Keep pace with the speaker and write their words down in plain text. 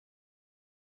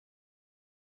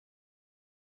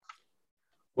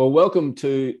Well, welcome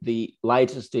to the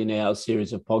latest in our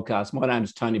series of podcasts. My name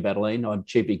is Tony Battleine. I'm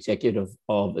Chief Executive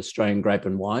of Australian Grape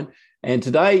and Wine. And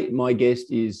today, my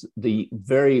guest is the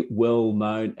very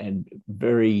well-known and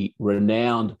very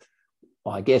renowned,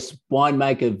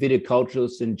 winemaker,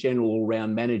 viticulturist, and general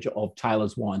all-round manager of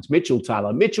Taylor's Wines, Mitchell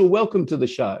Taylor. Mitchell, welcome to the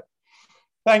show.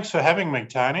 Thanks for having me,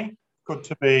 Tony. Good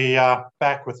to be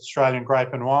back with Australian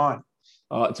Grape and Wine.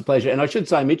 Oh, it's a pleasure. And I should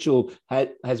say Mitchell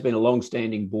has been a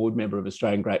long-standing board member of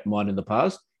Australian Grape and Wine in the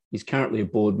past. He's currently a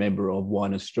board member of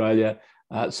Wine Australia.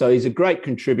 So he's a great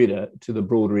contributor to the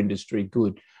broader industry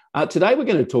good. Today, we're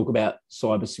going to talk about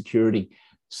cybersecurity.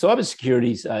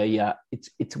 Cybersecurity is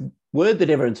it's a word that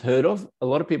everyone's heard of. A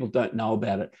lot of people don't know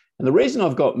about it. And the reason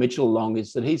I've got Mitchell along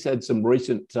is that he's had some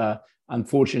recent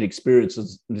unfortunate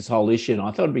experiences in this whole issue. And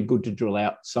I thought it'd be good to drill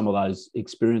out some of those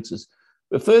experiences.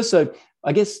 But first, so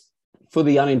I guess for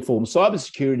the uninformed,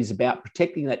 cybersecurity is about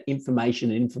protecting that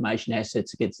information and information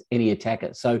assets against any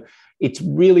attacker. So it's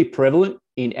really prevalent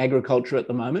in agriculture at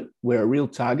the moment. We're a real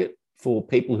target for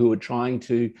people who are trying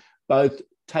to both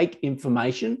take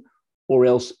information or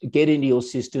else get into your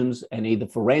systems and either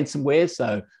for ransomware.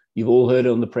 So you've all heard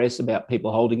on the press about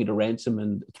people holding it a ransom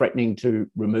and threatening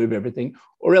to remove everything,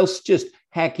 or else just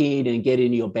hack in and get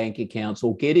into your bank accounts,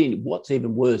 or get in. What's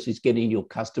even worse is get in your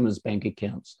customers' bank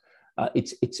accounts.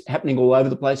 It's happening all over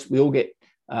the place. We all get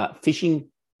phishing,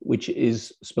 which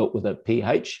is spelt with a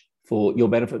PH for your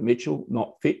benefit, Mitchell,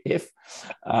 not F.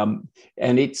 And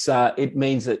it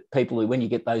means that people, when you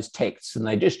get those texts and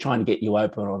they're just trying to get you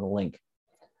open on a link.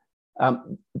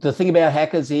 The thing about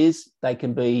hackers is they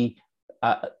can be,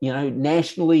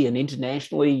 nationally and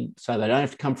internationally, so they don't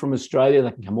have to come from Australia.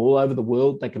 They can come all over the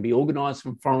world. They can be organised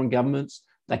from foreign governments.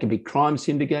 They can be crime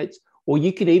syndicates, or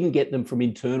you could even get them from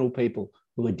internal people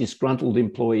who are disgruntled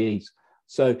employees.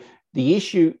 So the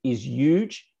issue is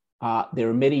huge. There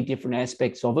are many different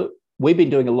aspects of it. We've been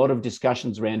doing a lot of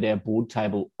discussions around our board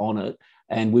table on it,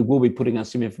 and we will be putting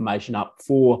us some information up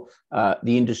for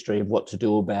the industry of what to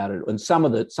do about it and some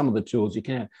of the tools you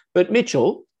can have. But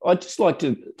Mitchell, I'd just like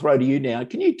to throw to you now.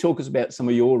 Can you talk us about some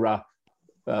of your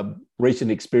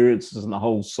recent experiences on the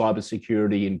whole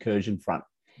cybersecurity incursion front?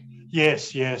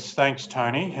 Yes. Thanks,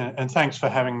 Tony. And thanks for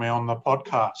having me on the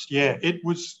podcast. Yeah, it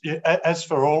was, as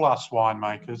for all us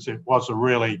winemakers, it was a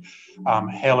really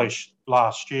hellish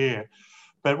last year.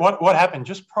 But what happened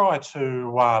just prior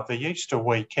to the Easter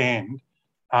weekend,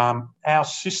 our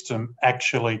system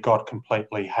actually got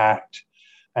completely hacked.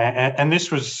 And this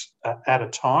was at a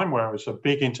time where it was a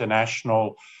big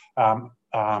international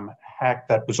hack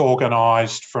that was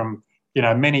organised from,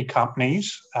 many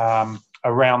companies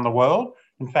around the world.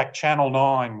 In fact, Channel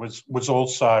 9 was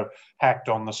also hacked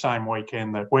on the same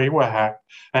weekend that we were hacked,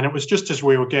 and it was just as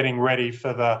we were getting ready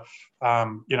for the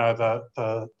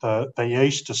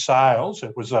Easter sales.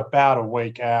 It was about a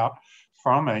week out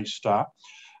from Easter,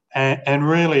 and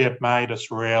really it made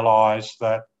us realise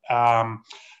that and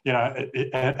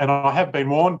I have been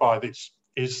warned by this,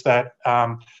 is that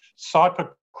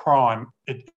cybercrime,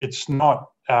 it's not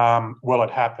will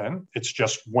it happen, it's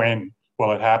just when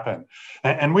will it happen.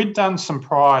 And we'd done some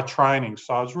prior training,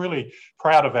 so I was really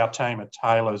proud of our team at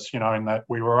Taylor's, in that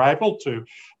we were able to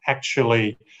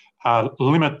actually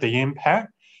limit the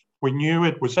impact. We knew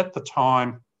it was at the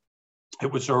time,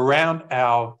 it was around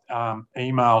our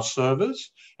email servers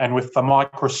and with the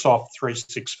Microsoft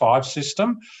 365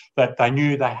 system that they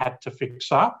knew they had to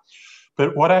fix up.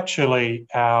 But what actually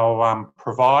our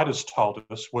providers told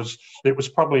us was it was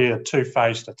probably a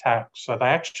two-phased attack. So they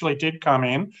actually did come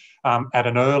in at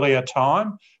an earlier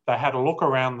time. They had a look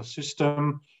around the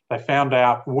system. They found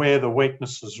out where the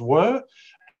weaknesses were.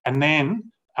 And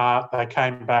then they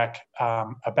came back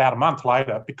about a month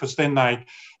later, because then they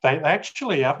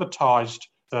actually advertised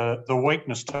the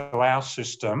weakness to our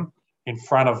system in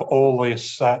front of all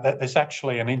this. There's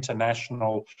actually an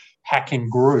international hacking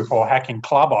group or hacking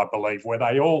club, I believe, where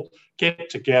they all get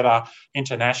together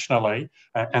internationally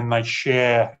and they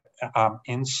share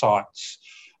insights.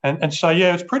 And so,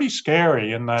 yeah, it's pretty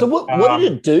scary. And so what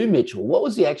did it do, Mitchell? What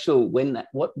was the actual,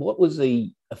 what was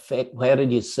the effect? How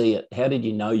did you see it? How did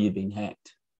you know you'd been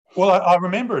hacked? Well, I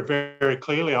remember it very, very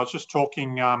clearly. I was just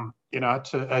talking,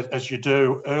 as you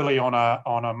do early on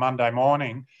a Monday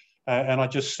morning, and I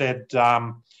just said to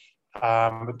my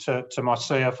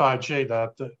CFO, gee,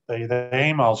 the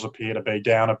emails appear to be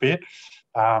down a bit.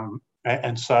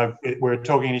 And so we're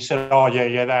talking, and he said, oh,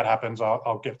 yeah, that happens.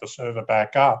 I'll get the server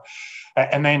back up.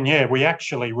 And then, we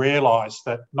actually realised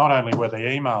that not only were the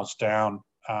emails down,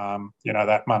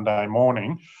 that Monday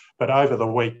morning, but over the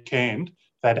weekend,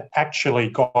 they'd actually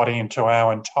got into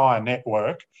our entire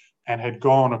network and had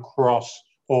gone across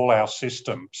all our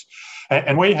systems.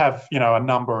 And we have, a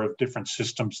number of different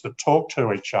systems that talk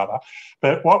to each other.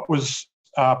 But what was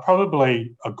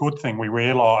probably a good thing we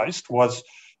realised was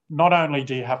not only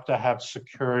do you have to have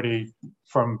security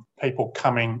from people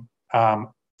coming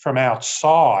from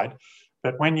outside,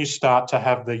 but when you start to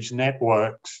have these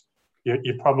networks,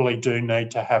 you probably do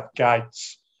need to have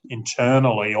gates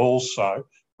internally also,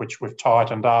 which we've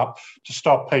tightened up to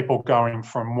stop people going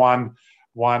from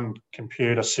one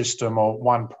computer system or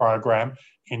one program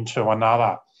into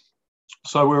another.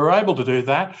 So we were able to do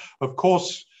that. Of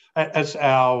course, as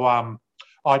our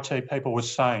IT people were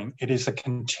saying, it is a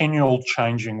continual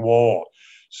changing war.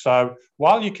 So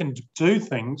while you can do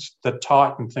things that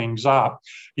tighten things up,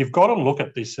 you've got to look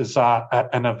at this as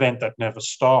an event that never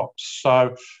stops.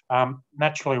 So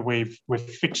naturally, we've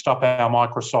fixed up our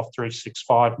Microsoft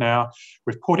 365 now.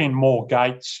 We've put in more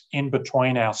gates in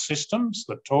between our systems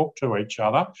that talk to each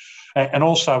other, and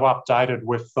also updated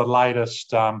with the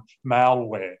latest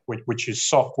malware, which is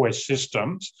software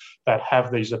systems that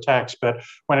have these attacks. But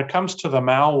when it comes to the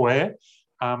malware,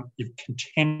 you've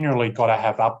continually got to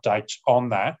have updates on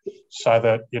that so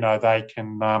that, they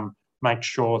can make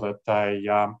sure that they,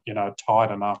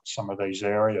 tighten up some of these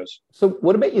areas. So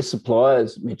what about your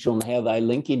suppliers, Mitchell, and how they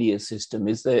link into your system?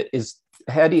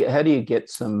 How do you get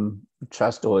some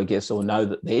trust or know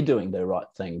that they're doing the right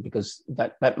thing? Because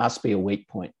that must be a weak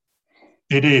point.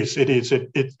 It is.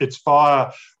 It's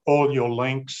via all your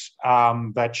links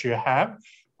that you have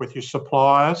with your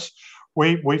suppliers.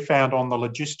 We found on the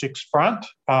logistics front,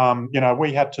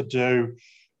 we had to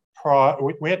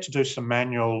do some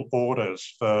manual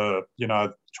orders for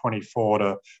 24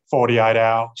 to 48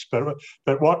 hours.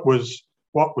 But what was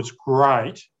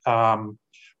great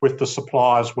with the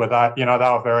suppliers were that they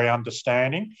were very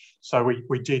understanding. So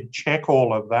we did check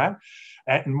all of that.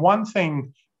 And one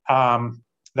thing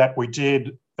that we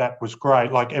did that was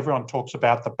great, like everyone talks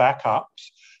about the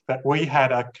backups, that we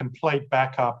had a complete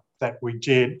backup that we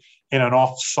did in an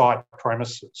off-site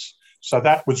premises. So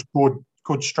that was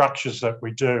good structures that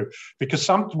we do. Because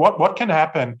what can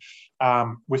happen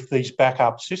with these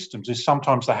backup systems is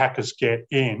sometimes the hackers get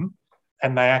in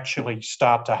and they actually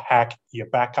start to hack your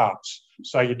backups.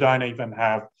 So you don't even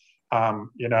have,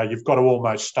 you've got to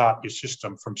almost start your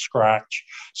system from scratch.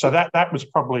 So that was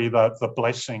probably the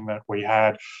blessing that we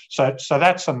had. So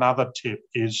that's another tip,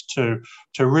 is to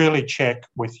really check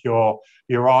with your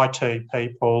IT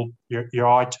people,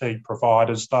 your IT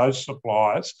providers, those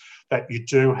suppliers, that you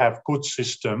do have good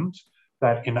systems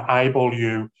that enable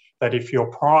you, that if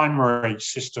your primary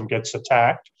system gets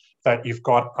attacked, that you've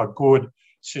got a good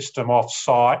system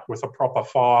off-site with a proper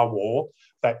firewall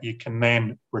that you can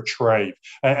then retrieve.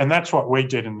 And that's what we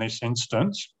did in this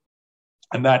instance.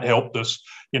 And that helped us,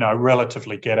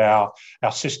 relatively get our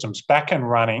systems back and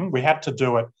running. We had to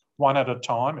do it one at a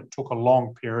time. It took a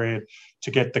long period to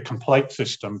get the complete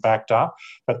system backed up.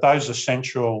 But those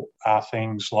essential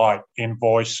things like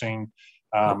invoicing,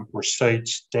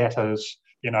 receipts, debtors,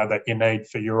 that you need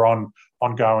for your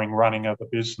ongoing running of the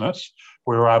business,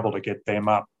 we were able to get them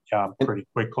up pretty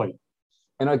quickly.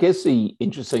 And I guess the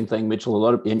interesting thing, Mitchell,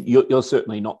 and you're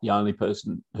certainly not the only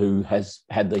person who has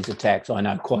had these attacks. I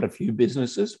know quite a few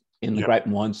businesses in the grape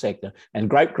and wine sector, and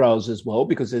grape growers as well,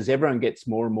 because as everyone gets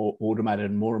more and more automated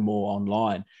and more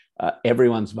online,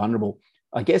 everyone's vulnerable.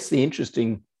 I guess the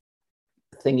interesting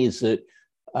thing is that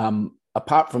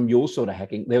apart from your sort of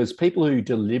hacking, there was people who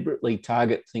deliberately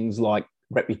target things like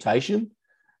reputation,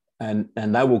 and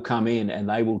they will come in and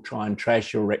they will try and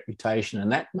trash your reputation,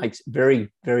 and that makes it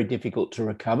very, very difficult to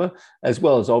recover, as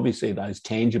well as obviously those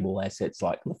tangible assets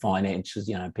like the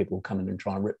finances. People come in and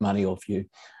try and rip money off you.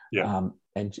 Yeah.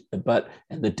 And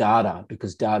the data,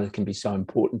 because data can be so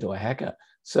important to a hacker.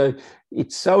 So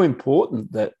it's so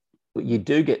important that you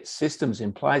do get systems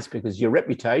in place, because your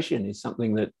reputation is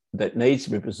something that needs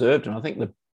to be preserved. And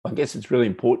I guess it's really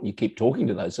important you keep talking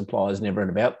to those suppliers and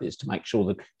everyone about this to make sure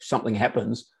that if something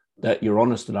happens, that you're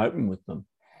honest and open with them.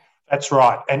 That's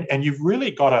right. And you've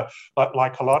really got to,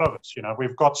 like a lot of us,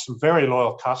 we've got some very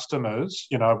loyal customers,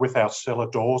 with our cellar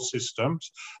door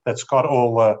systems that's got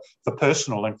all the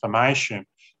personal information.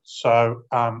 So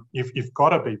you've got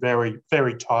to be very,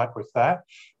 very tight with that,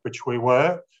 which we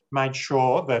were. Made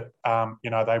sure that,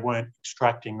 they weren't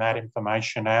extracting that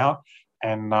information out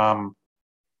and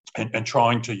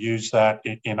trying to use that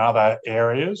in other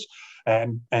areas.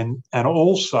 And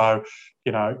also,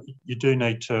 you do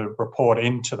need to report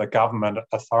into the government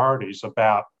authorities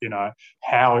about,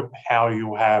 how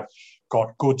you have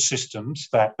got good systems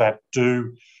that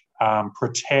do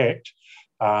protect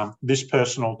this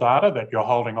personal data that you're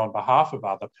holding on behalf of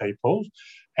other people,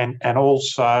 and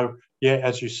also, yeah,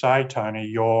 as you say, Tony,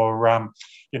 your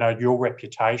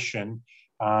reputation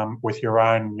with your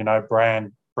own,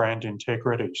 brand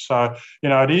integrity. So,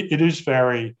 it is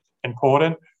very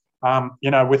important.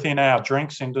 Within our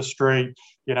drinks industry,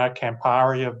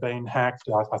 Campari have been hacked.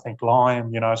 I think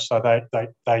Lion, so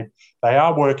they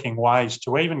are working ways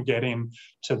to even get into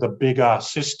the bigger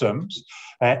systems,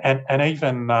 and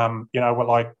even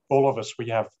like all of us, we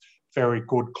have very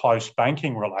good close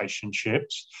banking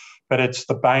relationships, but it's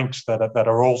the banks that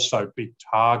are also big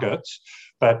targets.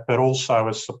 But also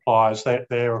as suppliers,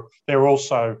 they're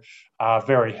also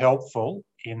very helpful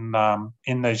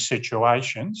in these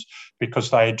situations,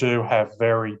 because they do have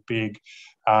very big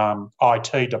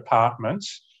IT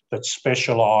departments that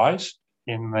specialise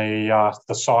in the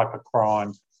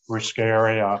cybercrime risk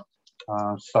area.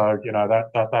 So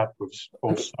that was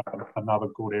also another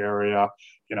good area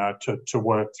to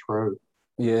work through.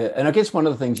 Yeah, and I guess one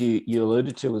of the things you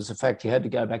alluded to was the fact you had to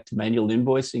go back to manual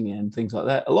invoicing and things like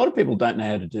that. A lot of people don't know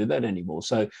how to do that anymore.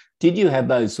 So did you have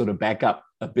those sort of backup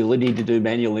ability to do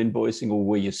manual invoicing, or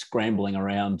were you scrambling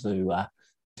around to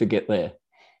get there?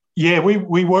 Yeah,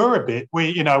 we were a bit.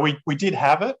 We did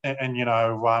have it, and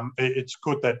it's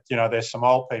good that there's some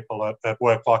old people at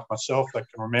work like myself that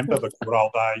can remember the good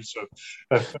old days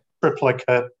of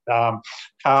triplicate,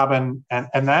 carbon,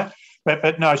 and that.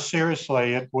 But no,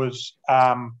 seriously, it was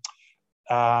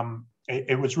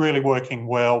it was really working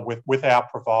well with our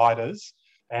providers,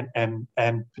 and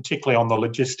particularly on the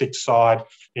logistics side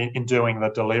in doing the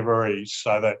deliveries,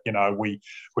 so that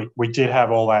we did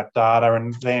have all that data,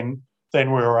 and then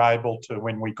we were able to,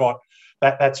 when we got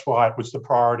that, that's why it was the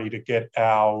priority to get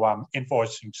our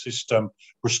invoicing system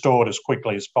restored as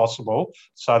quickly as possible,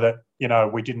 so that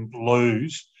we didn't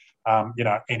lose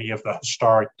any of the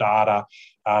historic data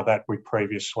that we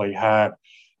previously had.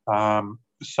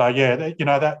 So yeah,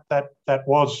 that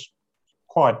was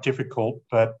quite difficult,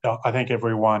 but I think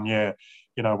everyone,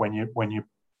 when you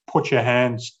put your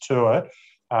hands to it,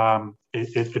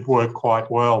 it worked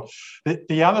quite well.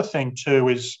 The other thing too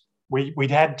is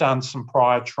we'd had done some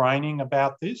prior training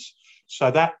about this, so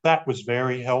that was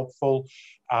very helpful.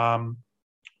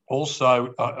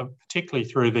 Also, particularly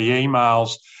through the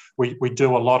emails, we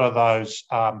do a lot of those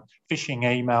phishing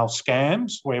email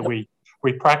scams where we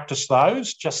practice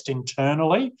those just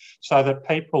internally, so that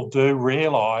people do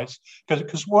realise,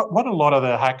 because what a lot of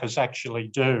the hackers actually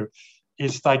do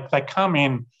is they come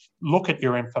in, look at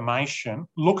your information,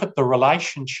 look at the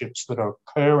relationships that are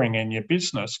occurring in your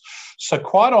business. So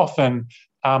quite often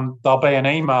there'll be an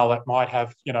email that might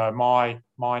have,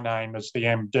 my name as the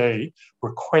MD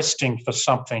requesting for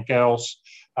something else,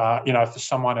 for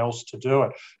someone else to do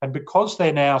it. And because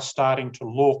they're now starting to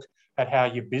look at how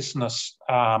your business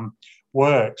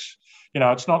works,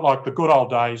 it's not like the good old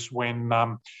days when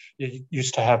you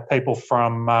used to have people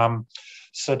from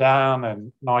Sudan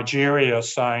and Nigeria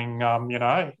saying,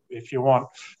 if you want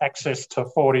access to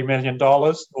 $40 million,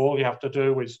 all you have to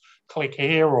do is click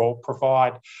here or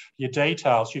provide your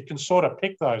details. You can sort of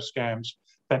pick those scams.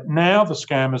 But now the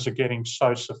scammers are getting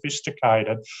so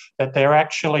sophisticated that they're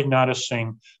actually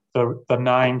noticing the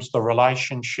names, the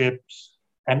relationships,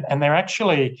 and they're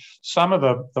actually, some of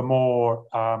the more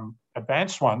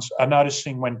advanced ones are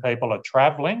noticing when people are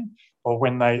travelling, or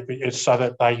when so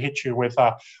that they hit you with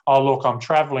oh look, I'm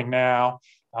travelling now,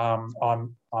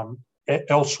 I'm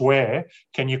elsewhere,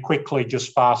 can you quickly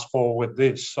just fast forward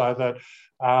this? So that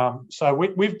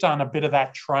we've done a bit of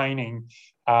that training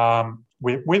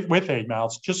with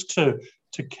emails, just to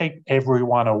keep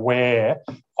everyone aware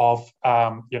of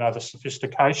the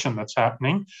sophistication that's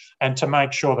happening, and to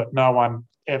make sure that no one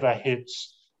ever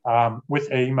hits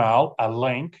with email a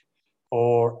link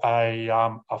or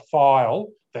a file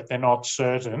that they're not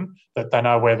certain that they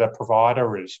know where the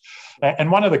provider is. And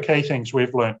one of the key things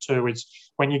we've learned too is,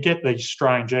 when you get these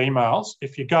strange emails,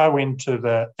 if you go into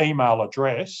the email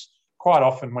address, quite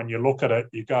often when you look at it,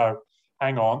 you go,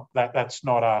 hang on, that's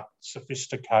not a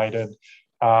sophisticated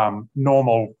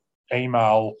normal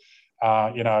email,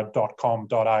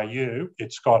 .com.au.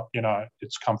 It's got,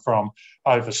 it's come from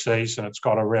overseas, and it's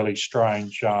got a really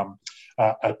strange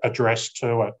address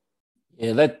to it.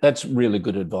 Yeah, that's really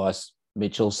good advice,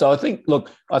 Mitchell. So I think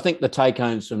the take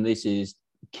homes from this is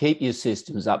keep your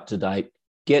systems up to date,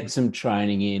 get some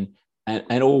training in,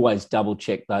 and always double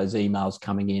check those emails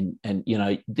coming in. And,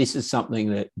 this is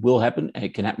something that will happen, and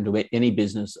it can happen to any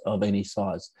business of any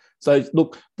size. So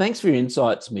look, thanks for your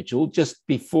insights, Mitchell. Just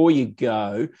before you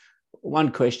go,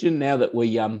 one question now that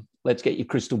let's get your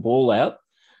crystal ball out.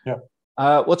 Yeah.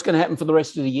 What's going to happen for the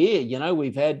rest of the year?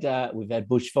 We've had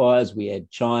bushfires, we had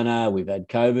China, we've had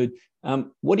COVID.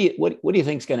 What do you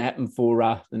think is going to happen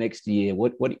for the next year?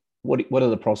 What What are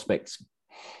the prospects?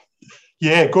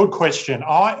 Yeah, good question.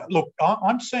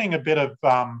 I'm seeing a bit of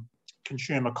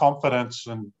consumer confidence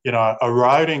and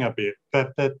eroding a bit.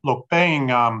 But look,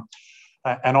 being an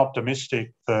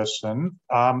optimistic person,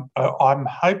 I'm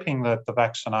hoping that the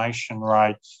vaccination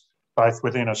rates, both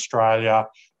within Australia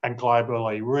and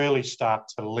globally, really start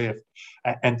to lift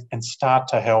and start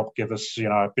to help give us,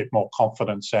 a bit more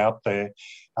confidence out there.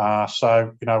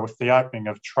 So, with the opening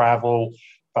of travel,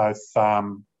 both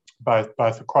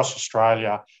across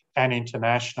Australia and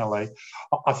internationally,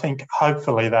 I think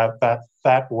hopefully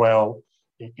that will,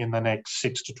 in the next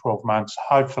 6 to 12 months,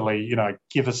 hopefully,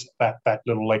 give us that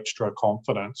little extra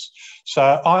confidence.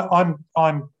 So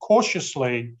I'm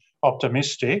cautiously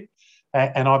optimistic,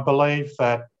 and I believe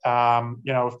that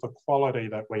with the quality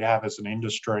that we have as an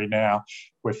industry now,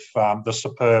 with the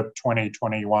superb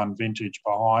 2021 vintage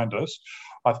behind us,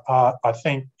 I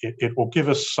think it will give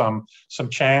us some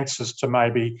chances to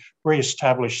maybe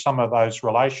re-establish some of those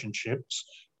relationships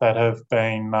that have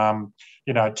been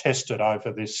tested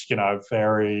over this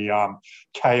very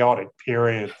chaotic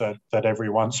period that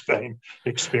everyone's been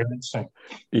experiencing.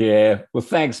 Yeah, well,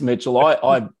 thanks, Mitchell.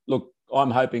 I look, I'm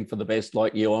hoping for the best,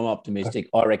 like you. I'm optimistic.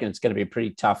 I reckon it's going to be a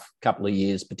pretty tough couple of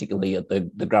years, particularly at the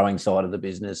growing side of the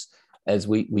business, as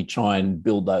we try and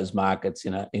build those markets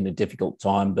in a difficult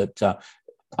time. But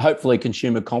hopefully,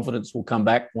 consumer confidence will come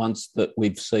back once that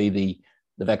we see the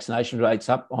vaccination rates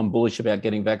up. I'm bullish about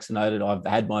getting vaccinated. I've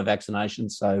had my vaccination,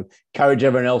 so encourage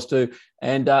everyone else to.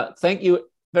 And thank you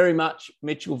very much,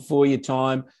 Mitchell, for your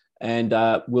time. And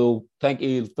we'll thank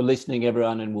you for listening,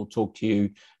 everyone, and we'll talk to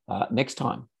you next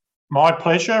time. My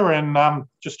pleasure. And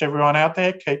just everyone out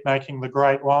there, keep making the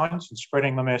great wines and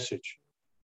spreading the message.